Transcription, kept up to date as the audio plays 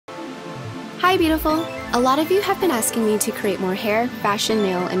Hi beautiful! A lot of you have been asking me to create more hair, fashion,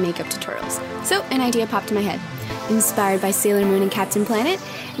 nail, and makeup tutorials. So an idea popped in my head. Inspired by Sailor Moon and Captain Planet,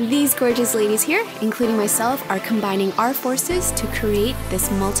 these gorgeous ladies here, including myself, are combining our forces to create this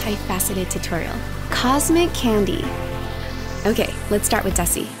multifaceted tutorial. Cosmic Candy. Okay, let's start with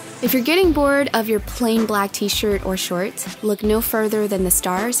Desi. If you're getting bored of your plain black t-shirt or shorts, look no further than the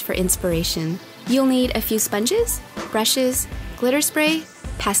stars for inspiration. You'll need a few sponges, brushes, glitter spray,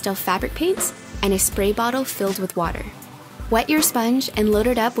 pastel fabric paints, and a spray bottle filled with water. Wet your sponge and load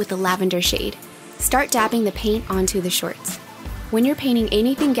it up with the lavender shade. Start dabbing the paint onto the shorts. When you're painting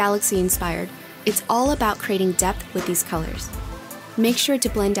anything galaxy inspired, it's all about creating depth with these colors. Make sure to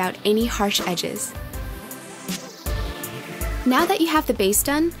blend out any harsh edges. Now that you have the base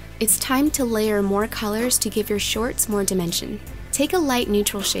done, it's time to layer more colors to give your shorts more dimension. Take a light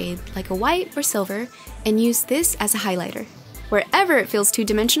neutral shade, like a white or silver, and use this as a highlighter. Wherever it feels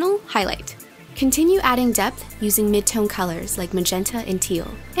two-dimensional, highlight. Continue adding depth using mid-tone colors like magenta and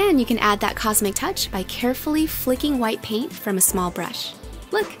teal. And you can add that cosmic touch by carefully flicking white paint from a small brush.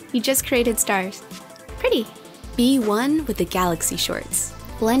 Look, you just created stars. Pretty. Be one with the galaxy shorts.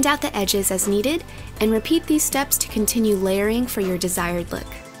 Blend out the edges as needed and repeat these steps to continue layering for your desired look.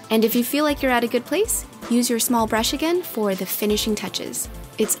 And if you feel like you're at a good place, use your small brush again for the finishing touches.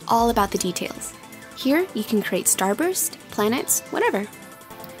 It's all about the details. Here, you can create starburst, planets, whatever.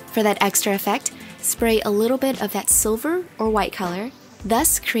 For that extra effect, spray a little bit of that silver or white color,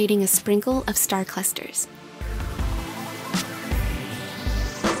 thus creating a sprinkle of star clusters.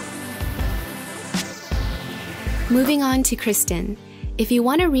 Moving on to Christen. If you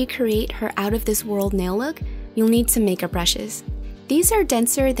want to recreate her out-of-this-world nail look, you'll need some makeup brushes. These are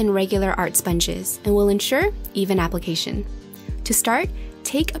denser than regular art sponges and will ensure even application. To start,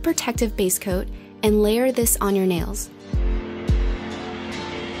 take a protective base coat and layer this on your nails.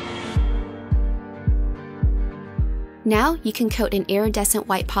 Now you can coat an iridescent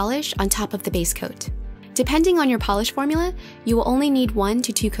white polish on top of the base coat. Depending on your polish formula, you will only need 1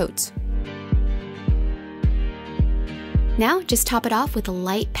 to 2 coats. Now just top it off with a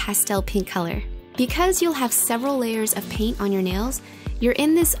light pastel pink color. Because you'll have several layers of paint on your nails, you're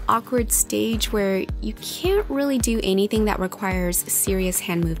in this awkward stage where you can't really do anything that requires serious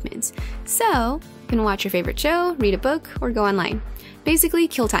hand movements. So, you can watch your favorite show, read a book, or go online. Basically,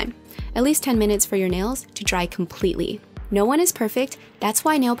 kill time. At least 10 minutes for your nails to dry completely. No one is perfect, that's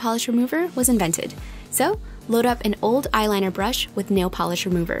why nail polish remover was invented. So, load up an old eyeliner brush with nail polish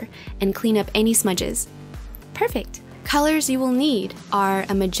remover and clean up any smudges. Perfect! Colors you will need are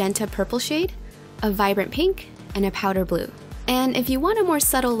a magenta purple shade, a vibrant pink, and a powder blue. And if you want a more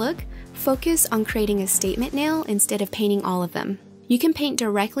subtle look, focus on creating a statement nail instead of painting all of them. You can paint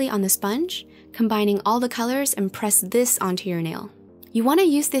directly on the sponge, combining all the colors and press this onto your nail. You want to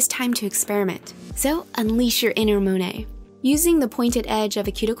use this time to experiment, so unleash your inner Monet. Using the pointed edge of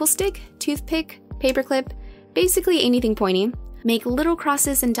a cuticle stick, toothpick, paperclip, basically anything pointy, make little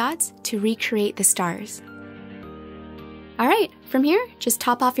crosses and dots to recreate the stars. Alright, from here, just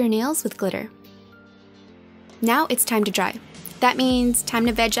top off your nails with glitter. Now it's time to dry. That means time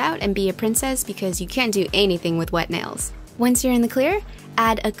to veg out and be a princess because you can't do anything with wet nails. Once you're in the clear,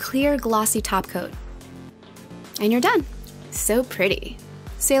 add a clear glossy top coat. And you're done. So pretty.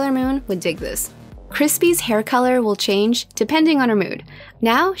 Sailor Moon would dig this. Chrisspy's hair color will change depending on her mood.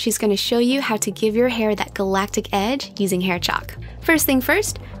 Now she's going to show you how to give your hair that galactic edge using hair chalk. First thing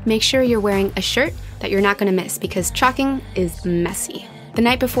first, make sure you're wearing a shirt that you're not going to miss because chalking is messy. The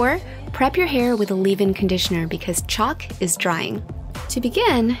night before, prep your hair with a leave-in conditioner because chalk is drying. To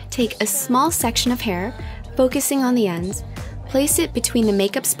begin, take a small section of hair, focusing on the ends, place it between the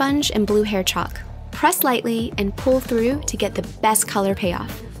makeup sponge and blue hair chalk. Press lightly and pull through to get the best color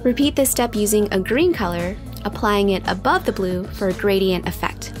payoff. Repeat this step using a green color, applying it above the blue for a gradient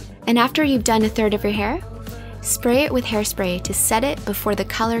effect. And after you've done a third of your hair, spray it with hairspray to set it before the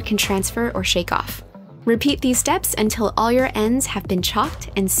color can transfer or shake off. Repeat these steps until all your ends have been chalked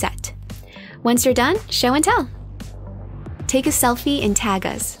and set. Once you're done, show and tell. Take a selfie and tag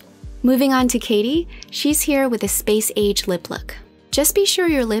us. Moving on to Katy, she's here with a space-age lip look. Just be sure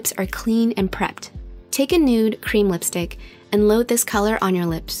your lips are clean and prepped. Take a nude cream lipstick and load this color on your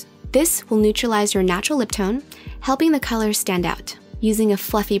lips. This will neutralize your natural lip tone, helping the color stand out. Using a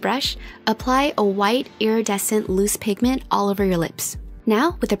fluffy brush, apply a white iridescent loose pigment all over your lips.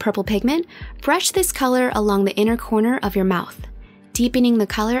 Now, with the purple pigment, brush this color along the inner corner of your mouth, deepening the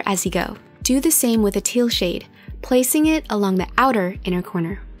color as you go. Do the same with a teal shade, placing it along the outer inner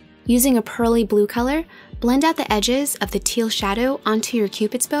corner. Using a pearly blue color, blend out the edges of the teal shadow onto your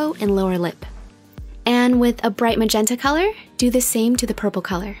cupid's bow and lower lip. And with a bright magenta color, do the same to the purple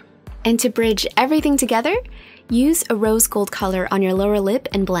color. And to bridge everything together, use a rose gold color on your lower lip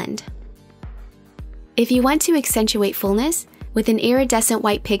and blend. If you want to accentuate fullness, with an iridescent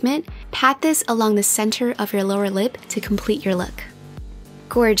white pigment, pat this along the center of your lower lip to complete your look.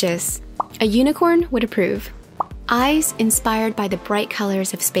 Gorgeous. A unicorn would approve. Eyes inspired by the bright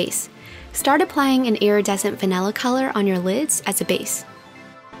colors of space. Start applying an iridescent vanilla color on your lids as a base.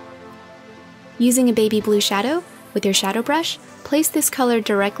 Using a baby blue shadow, with your shadow brush, place this color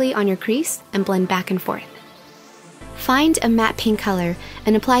directly on your crease and blend back and forth. Find a matte pink color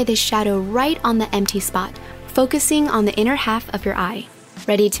and apply this shadow right on the empty spot, focusing on the inner half of your eye.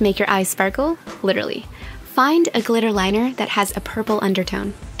 Ready to make your eyes sparkle? Literally. Find a glitter liner that has a purple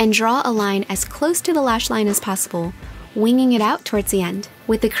undertone and draw a line as close to the lash line as possible, winging it out towards the end.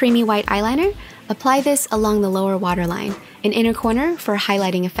 With the creamy white eyeliner, apply this along the lower waterline, an inner corner for a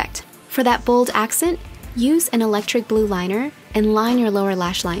highlighting effect. For that bold accent, use an electric blue liner and line your lower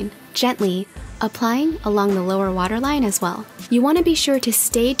lash line, gently applying along the lower waterline as well. You want to be sure to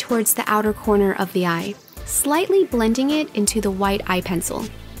stay towards the outer corner of the eye, slightly blending it into the white eye pencil.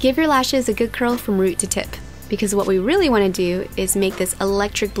 Give your lashes a good curl from root to tip, because what we really want to do is make this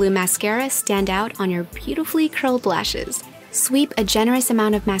electric blue mascara stand out on your beautifully curled lashes. Sweep a generous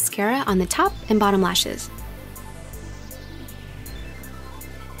amount of mascara on the top and bottom lashes.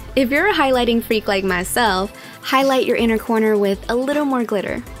 If you're a highlighting freak like myself, highlight your inner corner with a little more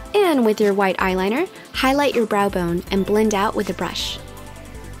glitter. And with your white eyeliner, highlight your brow bone and blend out with a brush.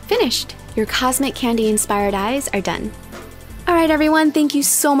 Finished! Your cosmic candy inspired eyes are done. Alright everyone, thank you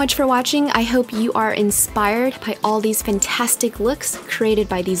so much for watching. I hope you are inspired by all these fantastic looks created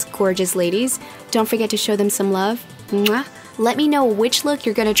by these gorgeous ladies. Don't forget to show them some love. Mwah. Let me know which look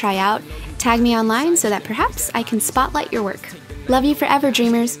you're gonna try out. Tag me online so that perhaps I can spotlight your work. Love you forever,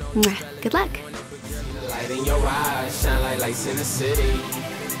 dreamers. Mwah. Good luck.